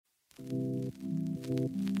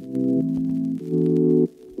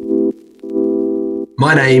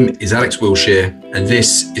My name is Alex Wilshire, and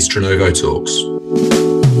this is Trenovo Talks.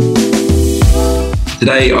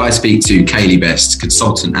 Today, I speak to Kayleigh Best,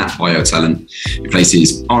 consultant at BioTalent, who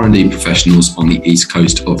places R&D professionals on the East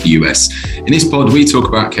Coast of the US. In this pod, we talk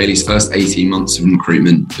about Kayleigh's first 18 months of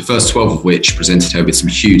recruitment, the first 12 of which presented her with some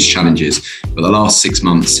huge challenges, but the last 6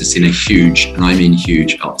 months has seen a huge, and I mean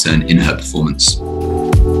huge, upturn in her performance.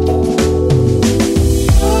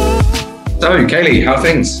 So, Kayleigh, how are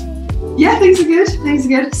things? Yeah, things are good.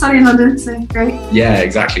 Sunny in London, so great. Yeah,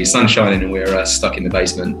 exactly. Sun's shining and we're stuck in the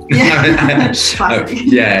basement. Yeah,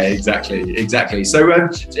 yeah, exactly. So,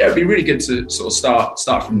 yeah, it'd be really good to sort of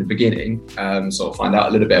start from the beginning, sort of find out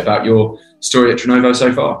a little bit about your story at Trenovo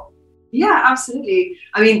so far. Yeah, absolutely.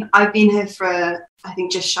 I mean, I've been here for, I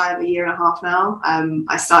think, just shy of a year and a half now.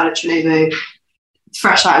 I started Trenovo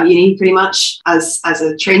fresh out of uni, pretty much, as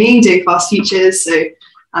a trainee doing fast futures. So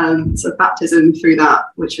baptism through that,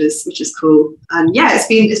 which is cool. And yeah, it's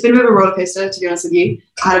been a bit of a roller coaster, to be honest with you.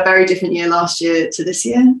 I had a very different year last year to this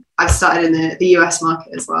year. I've started in the US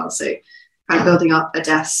market as well, so kind of building up a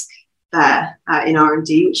desk there in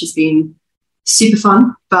R&D, which has been super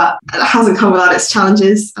fun, but it hasn't come without its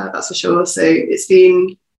challenges, that's for sure. So it's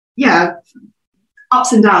been, yeah,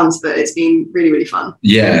 ups and downs, but it's been really, really fun.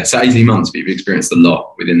 Yeah, so 18 months, but you've experienced a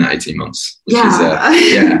lot within that 18 months, which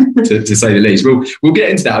yeah. is, to say the least. We'll get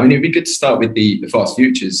into that. I mean, it'd be good to start with the fast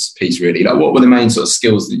futures piece, really. Like, what were the main sort of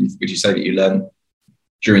skills would you say that you learned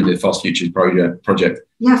during the fast futures project?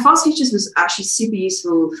 Yeah, fast futures was actually super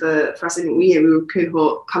useful for us. I think we were a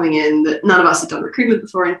cohort coming in that none of us had done recruitment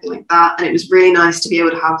before or anything like that. And it was really nice to be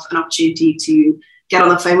able to have an opportunity to get on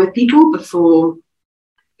the phone with people before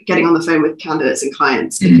getting on the phone with candidates and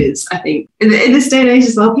clients, because I think in this day and age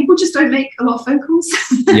as well, people just don't make a lot of phone calls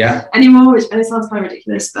anymore, and it sounds kind of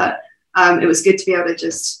ridiculous, but it was good to be able to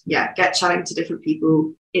just get chatting to different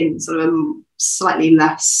people in sort of a slightly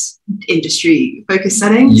less industry focused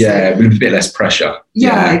setting. Yeah, with a bit less pressure.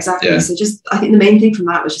 Yeah, exactly. Yeah. So just, I think the main thing from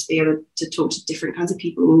that was just being able to talk to different kinds of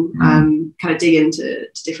people, kind of dig into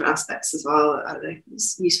different aspects as well. I don't know,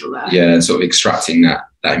 it's useful there. Yeah, and sort of extracting that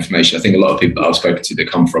information. I think a lot of people that I've spoken to that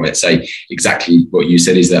come from it say exactly what you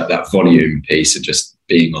said, is that volume piece of just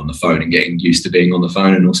being on the phone and getting used to being on the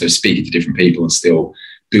phone, and also speaking to different people and still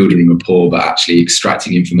building rapport, but actually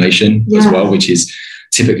extracting information as well, which is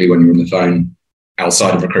typically when you're on the phone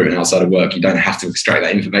outside of recruitment, outside of work, you don't have to extract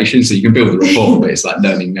that information, so you can build the rapport, but it's like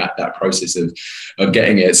learning that process of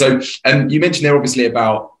getting it. So you mentioned there obviously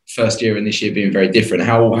about first year and this year being very different.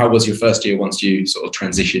 How was your first year once you sort of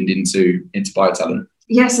transitioned into BioTalent?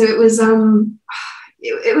 Yeah, so it was a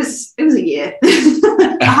year.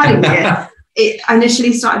 I had a year. It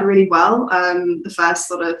initially started really well. The first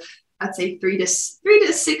sort of, I'd say 3 to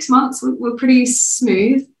 6 months were pretty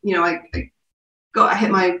smooth. You know, I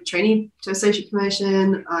hit my trainee to associate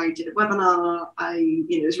promotion. I did a webinar. I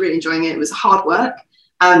was really enjoying it. It was hard work,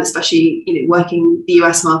 especially, working the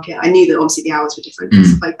US market. I knew that obviously the hours were different and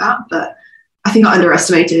stuff like that, but I think I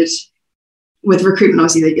underestimated with recruitment,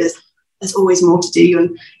 obviously, that there's always more to do.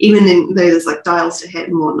 And even though there's like dials to hit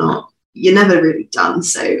and whatnot, you're never really done.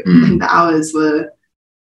 So I think the hours were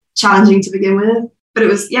challenging to begin with, but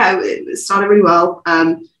it started really well.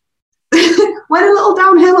 Went a little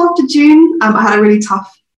downhill after June. I had a really tough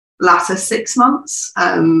latter 6 months,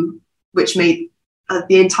 which made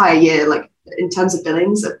the entire year, like in terms of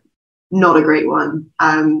billings, not a great one.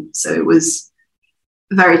 So it was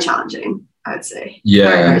very challenging, I would say. Yeah.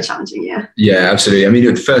 Very, very challenging, yeah. Yeah, absolutely. I mean,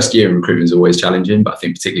 the first year in recruitment is always challenging, but I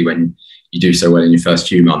think particularly when you do so well in your first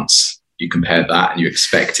few months, you compare that and you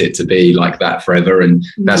expect it to be like that forever. And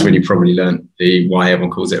that's when you probably learned why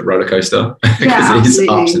everyone calls it a roller coaster, because it's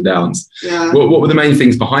ups and downs. Yeah. What were the main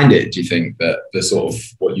things behind it, do you think, that the sort of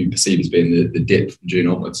what you perceive as being the dip from June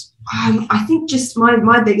onwards? I think just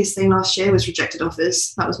my biggest thing last year was rejected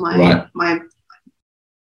offers. That was my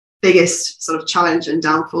biggest sort of challenge and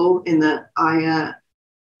downfall, in that I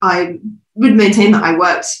would maintain that I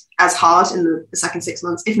worked as hard in the second 6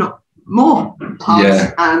 months, if not more hard,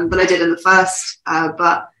 than I did in the first,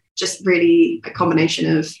 but just really a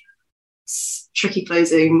combination of tricky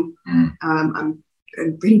closing and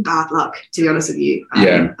really bad luck, to be honest with you.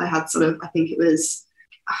 I had I think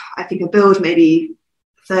I billed maybe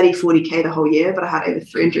 30-40k the whole year, but I had over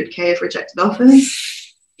 300k of rejected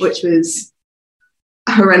offers, which was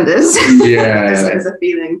horrendous. as a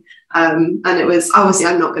feeling, and it was obviously,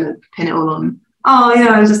 I'm not going to pin it all on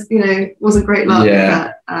I just wasn't great luck,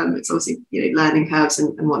 but it's obviously learning curves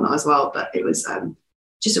and whatnot as well, but it was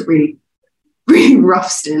just a really really rough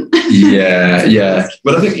stint. Yeah.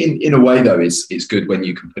 But I think in a way though, it's good when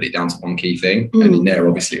you can put it down to one key thing. And in there,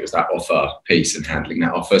 obviously, it was that offer piece and handling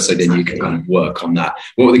that offer. So then you can kind of work on that.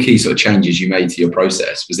 What were the key sort of changes you made to your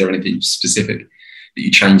process? Was there anything specific that you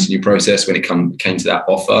changed in your process when it came to that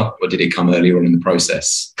offer, or did it come earlier on in the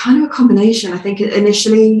process? Kind of a combination. I think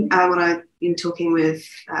initially when I've been talking with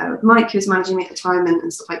Mike, who was managing me at the time,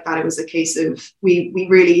 and stuff like that, it was a case of we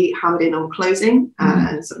really hammered in on closing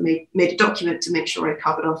and sort of made a document to make sure I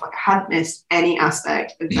covered off, like I hadn't missed any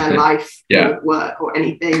aspect of their life or work or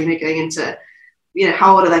anything, going into,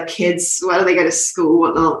 how old are their kids, where do they go to school,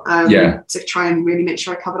 whatnot, to try and really make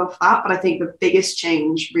sure I covered off that. But I think the biggest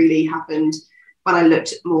change really happened when I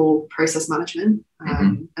looked at more process management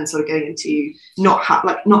and sort of going into not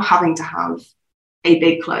having to have a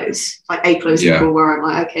big close, like a closing call where I'm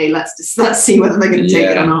like, okay, let's see whether they're going to take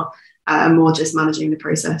it or not. More just managing the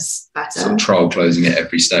process better. Sort of trial closing at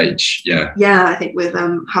every stage. Yeah, I think with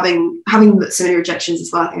having so many rejections as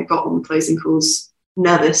well, I think I got on closing calls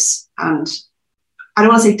nervous and I don't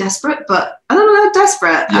want to say desperate, but I don't know,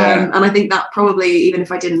 desperate. And I think that probably, even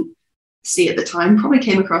if I didn't see at the time, probably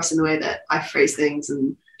came across in the way that I phrased things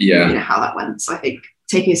and how that went. So I think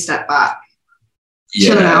taking a step back,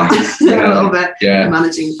 chilling out a little bit, and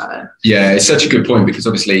managing better. Yeah, it's such a good point, because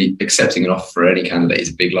obviously accepting an offer for any candidate is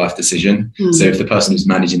a big life decision. So if the person who's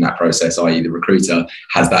managing that process, i.e. the recruiter,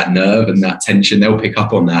 has that nerve and that tension, they'll pick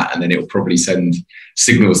up on that, and then it'll probably send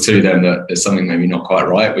signals to them that there's something maybe not quite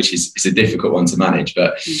right, which is it's a difficult one to manage.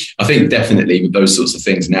 But I think definitely with those sorts of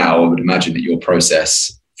things now, I would imagine that your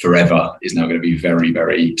process forever is now going to be very,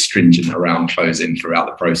 very stringent around closing throughout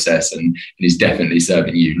the process, and it is definitely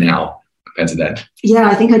serving you now compared to then. Yeah,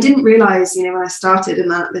 I think I didn't realise, when I started in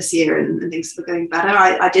that this year and things were going better,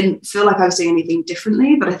 I didn't feel like I was doing anything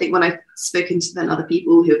differently. But I think when I've spoken to then other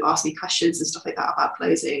people who have asked me questions and stuff like that about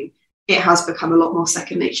closing, it has become a lot more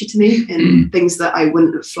second nature to me, and things that I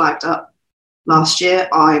wouldn't have flagged up last year,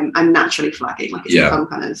 I'm naturally flagging, like it's become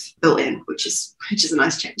kind of built in, which is a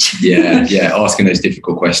nice change. Asking those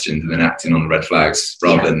difficult questions and then acting on the red flags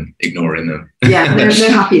rather than ignoring them. No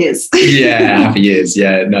happy years. Happy years.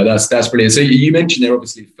 No, that's brilliant. So you mentioned there,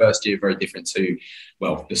 obviously the first year very different to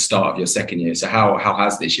the start of your second year. So how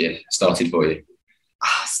has this year started for you?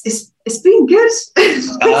 It's been good.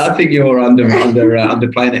 I think you're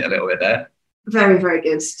underplaying it a little bit there. Very, very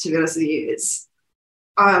good, to be honest with you. It's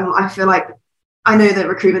I feel like, I know that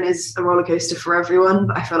recruitment is a roller coaster for everyone,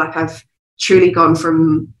 but I feel like I've truly gone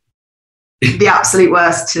from the absolute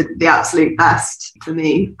worst to the absolute best for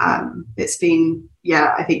me. It's been,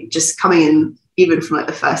 I think just coming in, even from like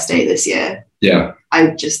the first day this year,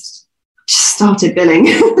 I just started billing,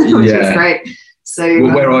 which is great. So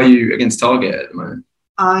where are you against target at the moment?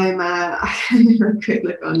 I'm I can have a quick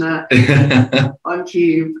look on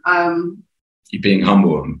Cube. You're being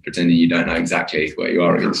humble and pretending you don't know exactly where you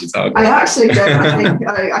are against your target. I actually don't. I think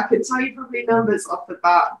I could tell you probably numbers off the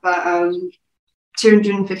bat, but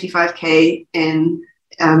 255k in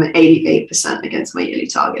 88% against my yearly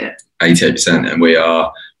target. 88%, and we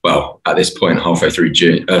are at this point halfway through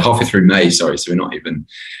May. Sorry, so we're not even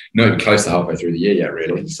close to halfway through the year yet,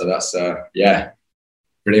 really. So that's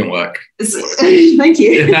brilliant work. Thank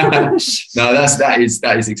you. No, that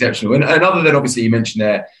is exceptional. And other than obviously you mentioned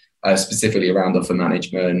there. Specifically around offer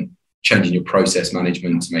management, changing your process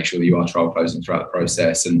management to make sure that you are trial closing throughout the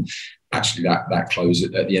process, and actually that close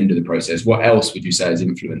at the end of the process. What else would you say has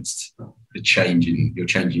influenced the change in your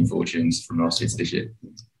changing fortunes from last year to this year?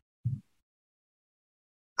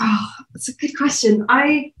 Oh, that's a good question.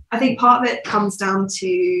 I think part of it comes down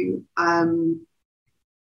to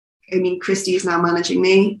Christy is now managing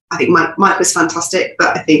me. I think Mike was fantastic,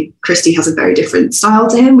 but I think Christy has a very different style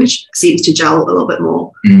to him, which seems to gel a little bit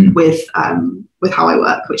more with how I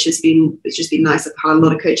work, which has been nice. I've had a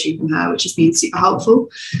lot of coaching from her, which has been super helpful.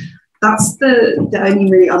 That's the only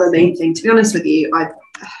really other main thing, to be honest with you.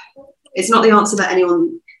 It's not the answer that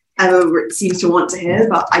anyone ever seems to want to hear,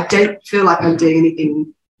 but I don't feel like I'm doing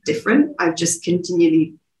anything different. I've just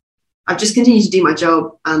continued to do my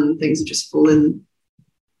job, and things have just fallen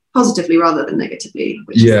positively rather than negatively.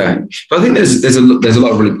 But I think there's a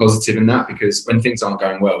lot of really positive in that, because when things aren't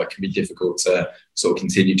going well, it can be difficult to sort of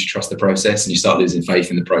continue to trust the process, and you start losing faith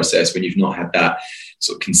in the process when you've not had that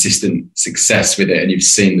sort of consistent success with it and you've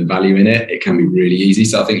seen the value in it. It can be really easy.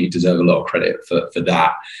 So I think you deserve a lot of credit for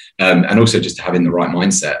that. And also just having the right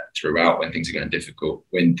mindset throughout when things are going difficult,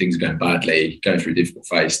 when things are going badly, going through a difficult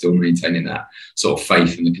phase, still maintaining that sort of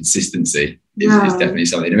faith and the consistency is definitely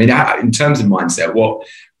something. I mean, in terms of mindset,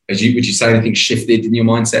 would you say anything shifted in your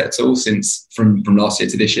mindset at all since from last year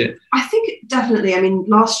to this year? I think definitely. I mean,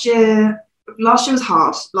 last year, last year was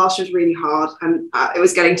hard. Last year was really hard, and it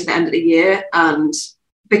was getting to the end of the year, and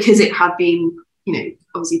because it had been, you know,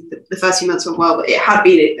 obviously the first few months went well, but it had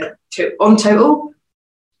been in total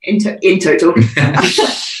a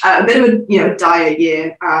bit of a, you know, dire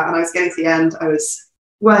year, and I was getting to the end. I was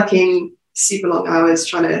working super long hours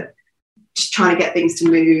trying to get things to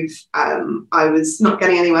move. I was not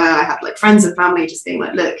getting anywhere. I had like friends and family just being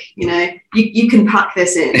like, look, you know, you can pack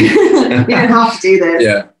this in. You don't have to do this.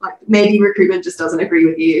 Yeah. Like maybe recruitment just doesn't agree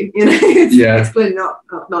with you. You know, it's clearly not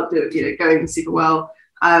doing, you know, going super well.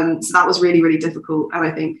 So that was really, really difficult. And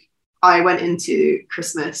I think I went into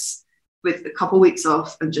Christmas with a couple of weeks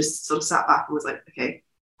off and just sort of sat back and was like, okay,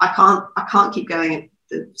 I can't keep going at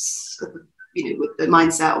the, you know, with the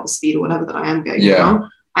mindset or the speed or whatever that I am going now.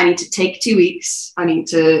 I need to take 2 weeks. I need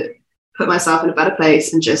to put myself in a better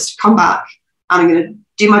place and just come back. And I'm going to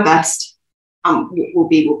do my best. What will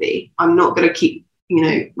be. I'm not going to keep, you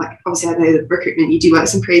know, like obviously I know that recruitment, you do work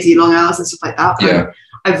some crazy long hours and stuff like that. But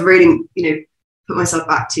I've really, you know, put myself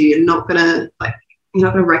back to, you're not going to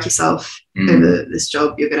wreck yourself over this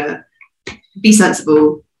job. You're going to be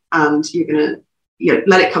sensible and you're going to, you know,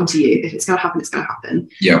 let it come to you. If it's going to happen, it's going to happen.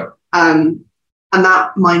 Yeah. And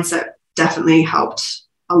that mindset definitely helped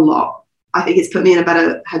a lot. I think it's put me in a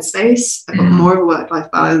better headspace. I've got more of a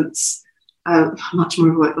work-life balance, much more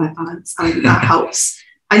of a work-life balance. I think that helps.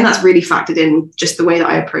 I think that's really factored in with just the way that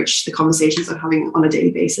I approach the conversations I'm having on a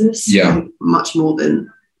daily basis. Much more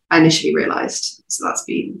than I initially realized. So that's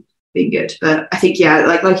been good. But I think,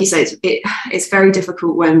 like you say, it's very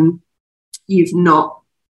difficult when you've not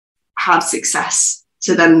had success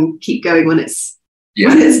to then keep going when it's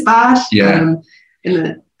bad.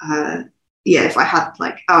 If I had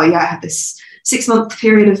like, I had this 6-month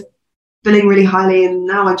period of billing really highly, and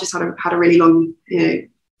now I've just had a really long, you know,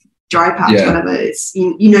 dry patch, whatever. It's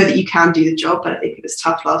you know that you can do the job, but I think it was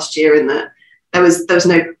tough last year in that there was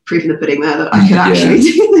no proof in the pudding there that I could actually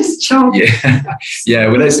do this job.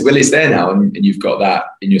 Well, it's there now, and you've got that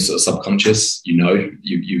in your sort of subconscious. You know,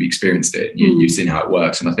 you've experienced it. You've seen how it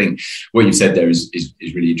works, and I think what you've said there is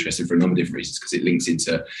really interesting for a number of different reasons, because it links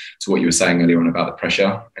into what you were saying earlier on about the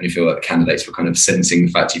pressure, and you feel like the candidates were kind of sensing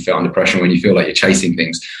the fact you felt under pressure. When you feel like you're chasing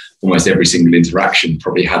things, almost every single interaction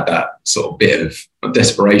probably had that sort of bit of not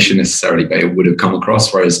desperation necessarily, but it would have come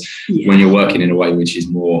across. Whereas when you're working in a way which is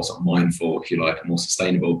more sort of mindful, if you like, and more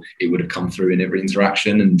sustainable, it would have come through in every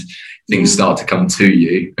interaction, and things start to come to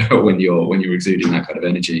you when you're exuding that kind of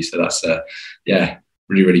energy. So that's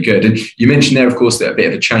really, really good. And you mentioned there, of course, that a bit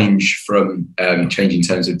of a change from change in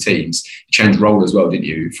terms of teams. You changed role as well, didn't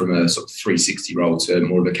you, from a sort of 360 role to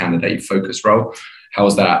more of a candidate focused role?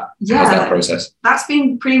 How's that process? That's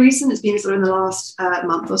been pretty recent. It's been sort of in the last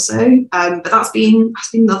month or so. But that's been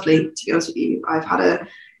lovely, to be honest with you. I've had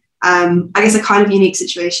I guess a kind of unique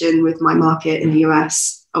situation with my market in the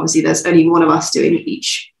US. Obviously, there's only one of us doing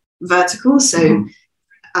each vertical. So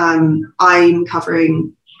I'm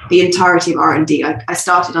covering the entirety of R&D. I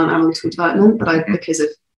started on analytical development, but because of,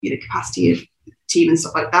 you know, capacity of team and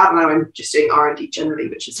stuff like that, now I'm just doing R&D generally,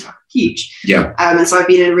 which is huge. And so I've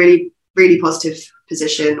been in a really, really positive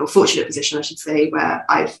position, or fortunate position, I should say, where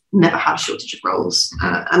I've never had a shortage of roles,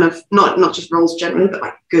 and of not just roles generally, but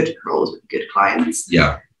like good roles with good clients.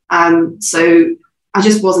 So I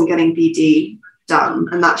just wasn't getting BD done,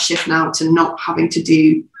 and that shift now to not having to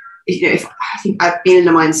do, you know, I think I've been in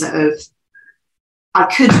a mindset of I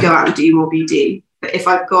could go out and do more BD, but if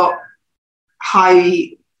I've got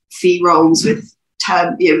high fee roles with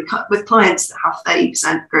with clients that have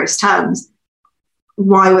 30% gross terms,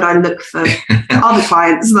 why would I look for other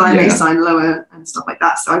clients that I may sign lower and stuff like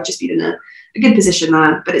that? So I've just been in a good position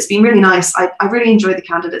there, but it's been really nice. I really enjoyed the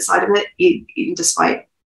candidate side of it, even despite,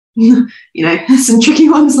 you know, some tricky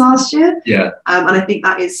ones last year. And I think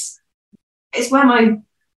that it's where my,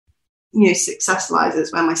 you know, success lies,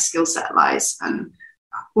 it's where my skill set lies. And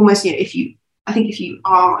almost, you know, if you know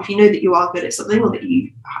that you are good at something, or that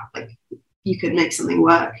you could make something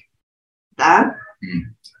work there,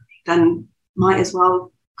 then might as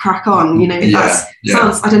well crack on, you know.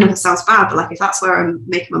 Sounds, I don't know if it sounds bad, but like if that's where I'm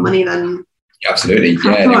making my money, then absolutely, and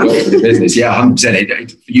it works for the business.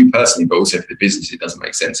 100%. For you personally, but also for the business, it doesn't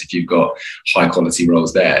make sense if you've got high quality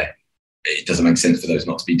roles there. It doesn't make sense for those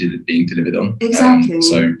not to be being delivered on. Exactly.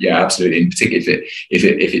 So absolutely, and particularly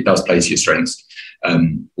if it does play to your strengths.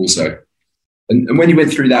 Also, and when you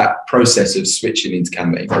went through that process of switching into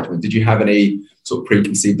candidate engagement, did you have any sort of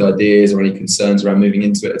preconceived ideas or any concerns around moving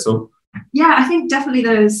into it at all? I think definitely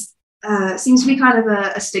there's seems to be kind of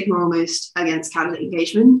a stigma almost against candidate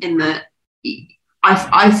engagement, in that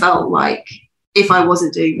I felt like if I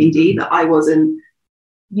wasn't doing BD, that I wasn't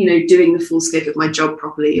doing the full scope of my job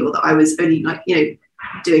properly, or that I was only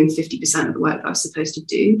doing 50% of the work that I was supposed to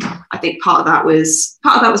do. I think part of that was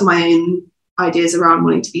my own ideas around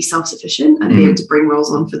wanting to be self-sufficient and be able to bring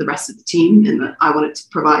roles on for the rest of the team, and that I wanted to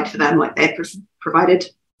provide for them like they provided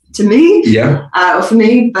to me, or for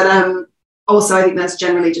me. But also I think there's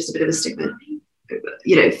generally just a bit of a stigma,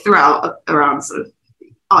 throughout around sort of,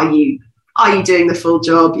 are you doing the full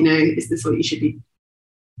job? Is this what you should be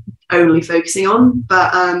only focusing on?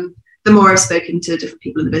 But the more I've spoken to different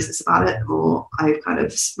people in the business about it, the more I've kind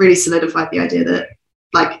of really solidified the idea that,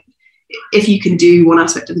 like, if you can do one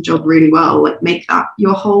aspect of the job really well, like, make that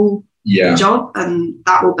your whole job, and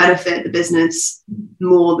that will benefit the business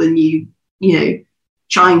more than you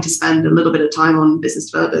trying to spend a little bit of time on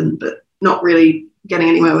business development but not really getting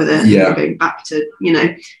anywhere with it. And going back to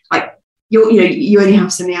like you only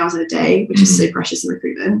have so many hours in a day, which is so precious in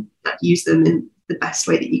recruitment, that use them in the best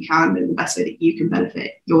way that you can, and the best way that you can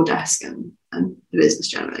benefit your desk and the business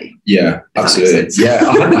generally. Yeah, absolutely. Yeah,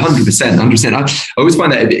 100%. I always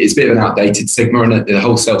find that it's a bit of an outdated stigma, and the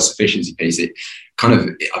whole self-sufficiency piece, it kind of,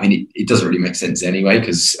 it doesn't really make sense anyway,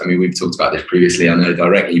 because we've talked about this previously, I know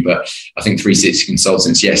directly, but I think 360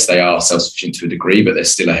 consultants, yes, they are self-sufficient to a degree, but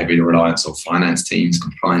there's still a heavy reliance on finance teams,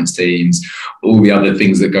 compliance teams, all the other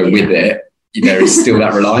things that go with it. There is still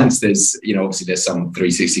that reliance. There's, obviously there's some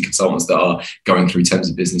 360 consultants that are going through terms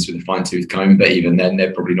of business with a fine-tooth comb, but even then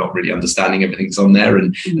they're probably not really understanding everything that's on there,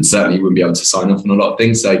 and certainly wouldn't be able to sign off on a lot of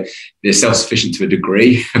things. So they're self-sufficient to a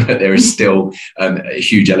degree, but there is still a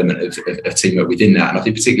huge element of teamwork within that. And I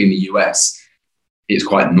think particularly in the US, it's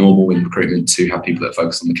quite normal in recruitment to have people that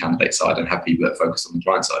focus on the candidate side and have people that focus on the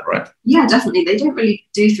client side, right? Yeah, definitely. They don't really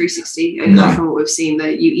do 360. From what we've seen,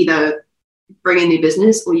 that you either bring in new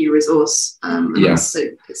business or you resource, so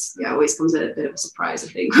it's always comes at a bit of a surprise,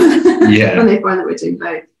 I think, when they find that we're doing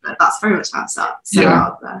both. But that's very much how it's set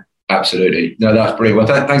out there. Absolutely. No, that's brilliant.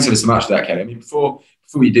 Well, thanks ever so much for that, Kayleigh. Before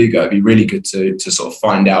we do go, it'd be really good to sort of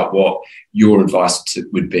find out what your advice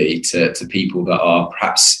would be to people that are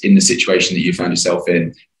perhaps in the situation that you found yourself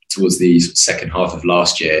in towards the second half of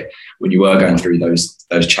last year, when you were going through those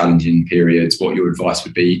challenging periods. What your advice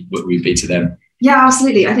would be to them? Yeah,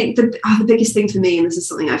 absolutely. I think the biggest thing for me, and this is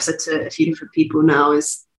something I've said to a few different people now,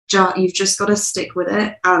 is you've just got to stick with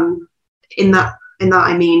it. And in that,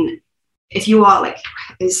 I mean, if you are like,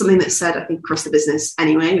 it's something that's said, I think, across the business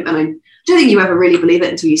anyway, and I don't think you ever really believe it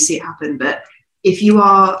until you see it happen. But if you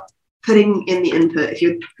are putting in the input, if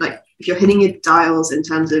you're hitting your dials in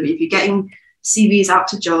terms of, if you're getting CVs out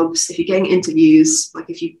to jobs, if you're getting interviews, like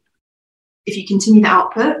if you continue the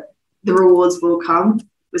output, the rewards will come.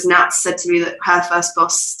 Was Nat said to me that her first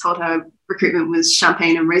boss told her recruitment was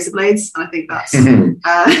champagne and razor blades, and I think that's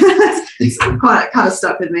quite kind of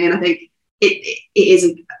stuck with me. And I think it is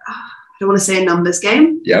I don't want to say a numbers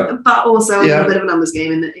game, but also a little bit of a numbers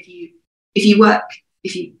game. In that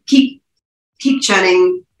if you keep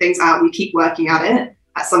churning things out, you keep working at it,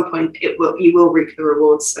 at some point you will reap the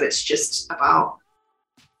rewards. So it's just about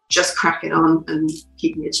just cracking on and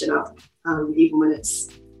keeping your chin up, even when it's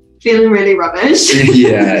feeling really rubbish.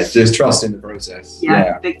 Just trust in the process.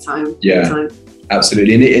 Big time. Big time.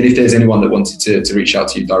 Absolutely. And if there's anyone that wanted to reach out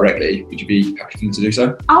to you directly, would you be happy for them to do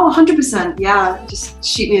so? Oh, 100%. Yeah, just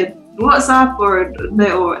shoot me a WhatsApp or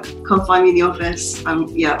come find me in the office.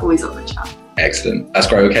 Always up for a chat. Excellent. That's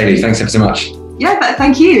great. Okay, Kayleigh, thanks ever so much. Yeah, but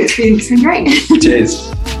thank you. It's been great.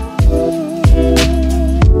 Cheers.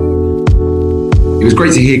 It was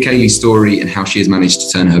great to hear Kayleigh's story and how she has managed to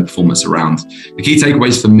turn her performance around. The key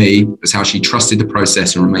takeaways for me was how she trusted the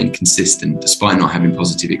process and remained consistent despite not having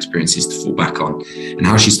positive experiences to fall back on, and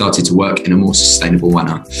how she started to work in a more sustainable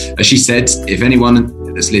manner. As she said, if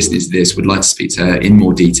anyone that's listening to this would like to speak to her in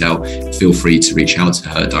more detail, feel free to reach out to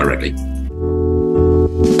her directly.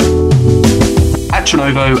 At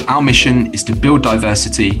Trenovo, our mission is to build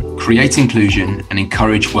diversity, create inclusion, and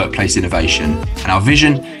encourage workplace innovation. And our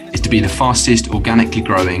vision is to be the fastest organically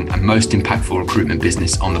growing and most impactful recruitment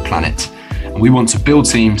business on the planet. And we want to build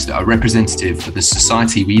teams that are representative of the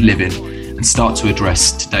society we live in and start to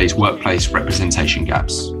address today's workplace representation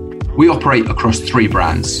gaps. We operate across 3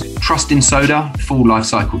 brands: Trust in Soda, full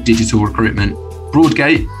lifecycle digital recruitment;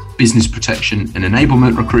 Broadgate, business protection and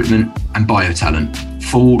enablement recruitment; and BioTalent,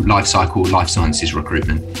 full lifecycle life sciences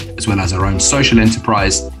recruitment, as well as our own social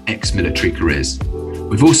enterprise, ex-military careers.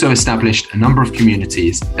 We've also established a number of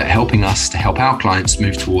communities that are helping us to help our clients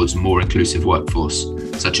move towards a more inclusive workforce,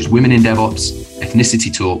 such as Women in DevOps,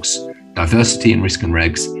 Ethnicity Talks, Diversity in Risk and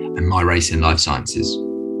Regs, and My Race in Life Sciences.